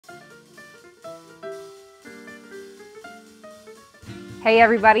Hey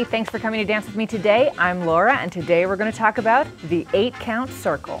everybody, thanks for coming to dance with me today. I'm Laura, and today we're going to talk about the 8-count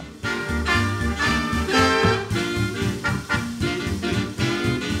circle.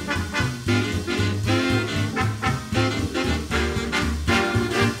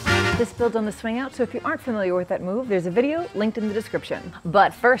 This builds on the swing out, so if you aren't familiar with that move, there's a video linked in the description.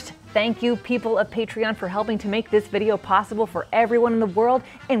 But first, thank you people of Patreon for helping to make this video possible for everyone in the world,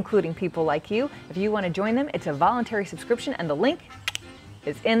 including people like you. If you want to join them, it's a voluntary subscription and the link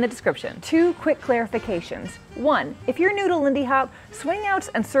is in the description. 2 quick clarifications. 1, if you're new to Lindy Hop, swing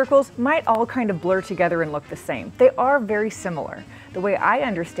outs and circles might all kind of blur together and look the same. They are very similar. The way I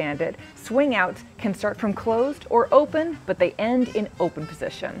understand it, swing outs can start from closed or open, but they end in open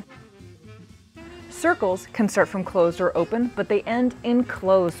position. Circles can start from closed or open, but they end in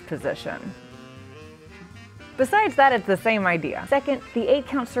closed position. Besides that, it's the same idea. Second, the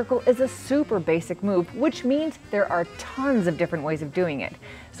 8-count circle is a super basic move, which means there are tons of different ways of doing it.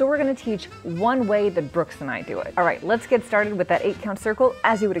 So we're going to teach one way that Brooks and I do it. All right, let's get started with that 8-count circle.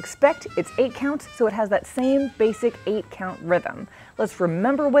 As you would expect, it's 8 counts, so it has that same basic 8-count rhythm. Let's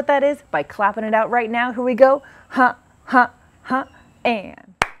remember what that is by clapping it out right now. Here we go. Ha, ha, ha, and.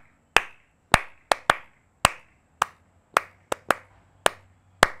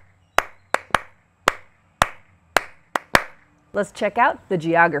 Let's check out the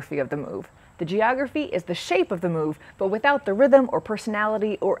geography of the move. The geography is the shape of the move, but without the rhythm or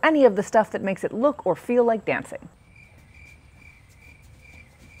personality or any of the stuff that makes it look or feel like dancing.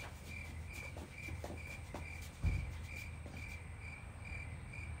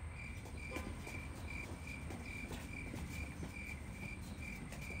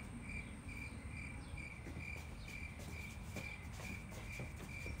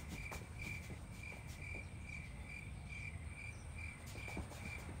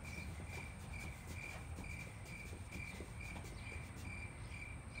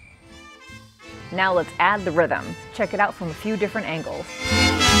 Now let's add the rhythm. Check it out from a few different angles.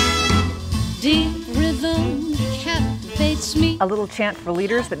 Deep rhythm captivates me. A little chant for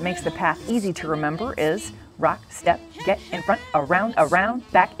leaders that makes the path easy to remember is rock, step, get in front, around, around,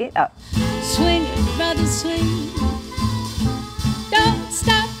 back it up. Swing it, brother, swing. Don't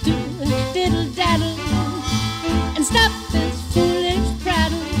stop, do diddle daddle, and stop this foolish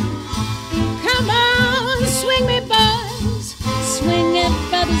prattle. Come on, swing me, boys. Swing it,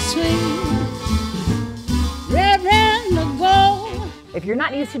 brother, swing. If you're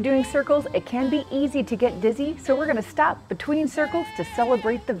not used to doing circles, it can be easy to get dizzy, so we're going to stop between circles to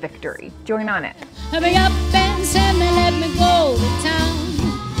celebrate the victory. Join on it. Hurry up and send me, let me go to town.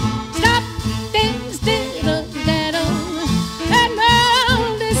 Stop things, diddle daddle, and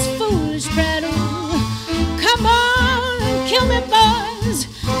all this foolish prattle. Come on and kill me, boys.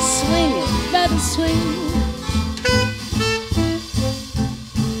 Swing it, brother, swing.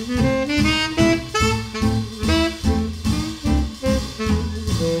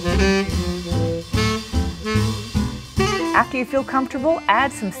 After you feel comfortable,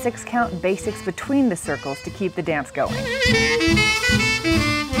 add some 6-count basics between the circles to keep the dance going.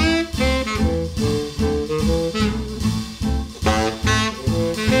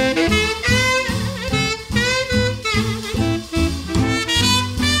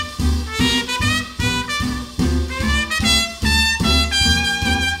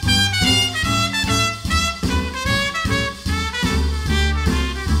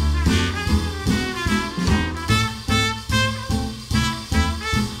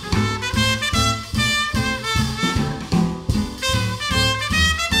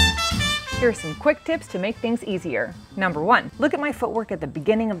 Here are some quick tips to make things easier. Number 1, look at my footwork at the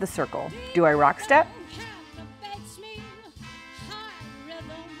beginning of the circle. Do I rock step?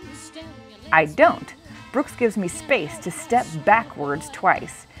 I don't. Brooks gives me space to step backwards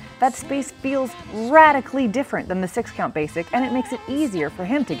twice. That space feels radically different than the 6-count basic, and it makes it easier for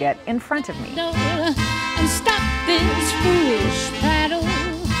him to get in front of me. And stop this foolish prattle.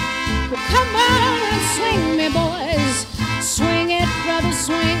 Come on and swing me, boys. Swing it, brother,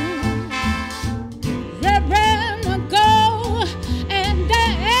 swing. Go, and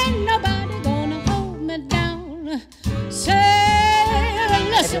there ain't nobody gonna hold me down. Say,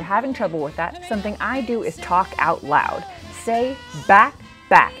 listen. If you're having trouble with that, something I do is talk out loud. Say back,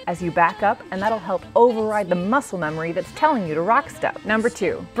 back as you back up, and that'll help override the muscle memory that's telling you to rock step. Number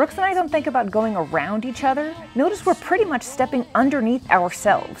 2, Brooks and I don't think about going around each other. Notice we're pretty much stepping underneath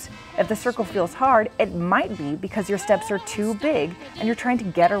ourselves. If the circle feels hard, it might be because your steps are too big and you're trying to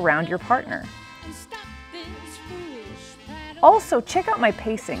get around your partner. Also, check out my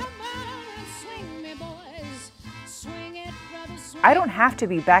pacing. I don't have to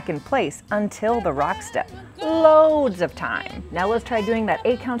be back in place until the rock step. Loads of time. Now let's try doing that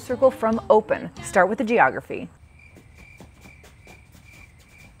 8-count circle from open. Start with the geography.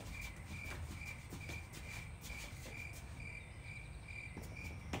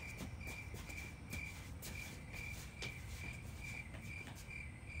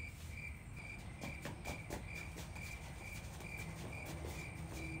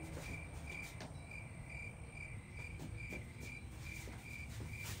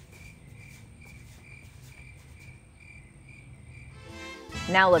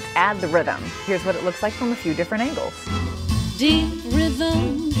 Now let's add the rhythm. Here's what it looks like from a few different angles. Deep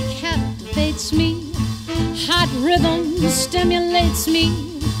rhythm captivates me. Hot rhythm stimulates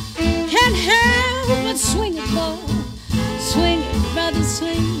me. Can't help but swing it, boy. Swing it, brother,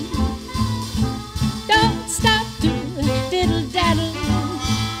 swing. Don't stop to diddle-daddle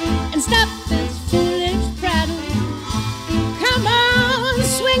and stop this foolish prattle. Come on,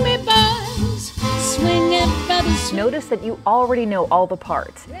 swing me, boys. Swing it, brother, swing. Notice that you already know all the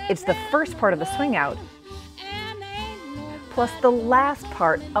parts. It's the first part of the swing out plus the last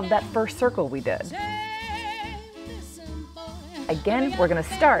part of that first circle we did. Again, we're going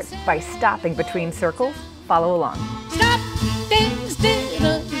to start by stopping between circles. Follow along. Stop things,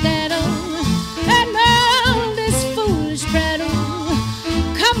 diddle-daddle, and all this foolish prattle.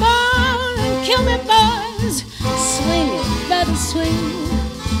 Come on and kill me, boys. Swing it, brother, swing.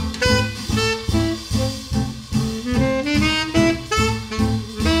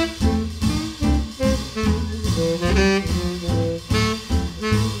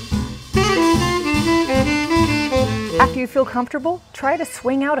 After you feel comfortable, try to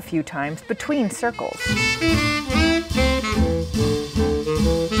swing out a few times between circles.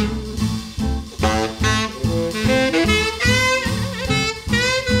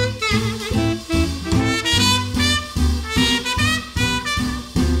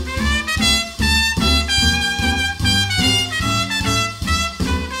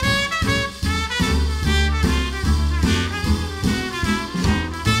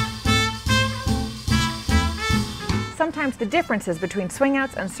 Sometimes the differences between swing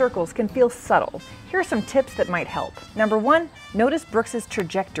outs and circles can feel subtle. Here are some tips that might help. Number 1, notice Brooks's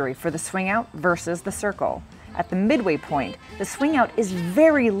trajectory for the swing out versus the circle. At the midway point, the swing out is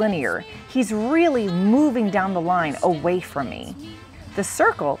very linear. He's really moving down the line away from me. The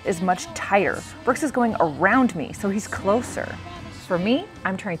circle is much tighter. Brooks is going around me, so he's closer. For me,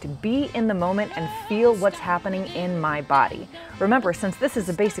 I'm trying to be in the moment and feel what's happening in my body. Remember, since this is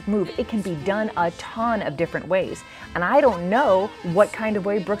a basic move, it can be done a ton of different ways. And I don't know what kind of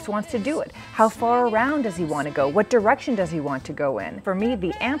way Brooks wants to do it. How far around does he want to go? What direction does he want to go in? For me,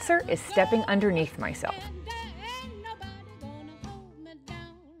 the answer is stepping underneath myself.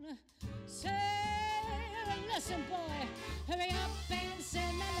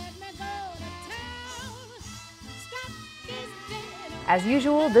 As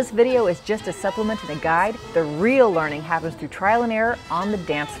usual, this video is just a supplement and a guide. The real learning happens through trial and error on the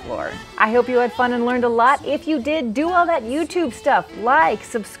dance floor. I hope you had fun and learned a lot. If you did, do all that YouTube stuff. Like,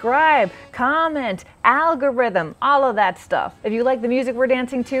 subscribe, comment, algorithm, all of that stuff. If you like the music we're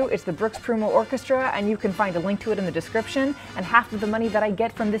dancing to, it's the Brooks Prumo Orchestra, and you can find a link to it in the description. And half of the money that I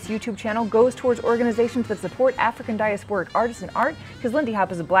get from this YouTube channel goes towards organizations that support African diasporic artists and art, because Lindy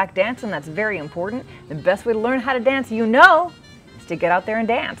Hop is a black dance, and that's very important. The best way to learn how to dance, you know, to get out there and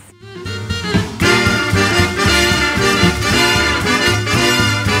dance.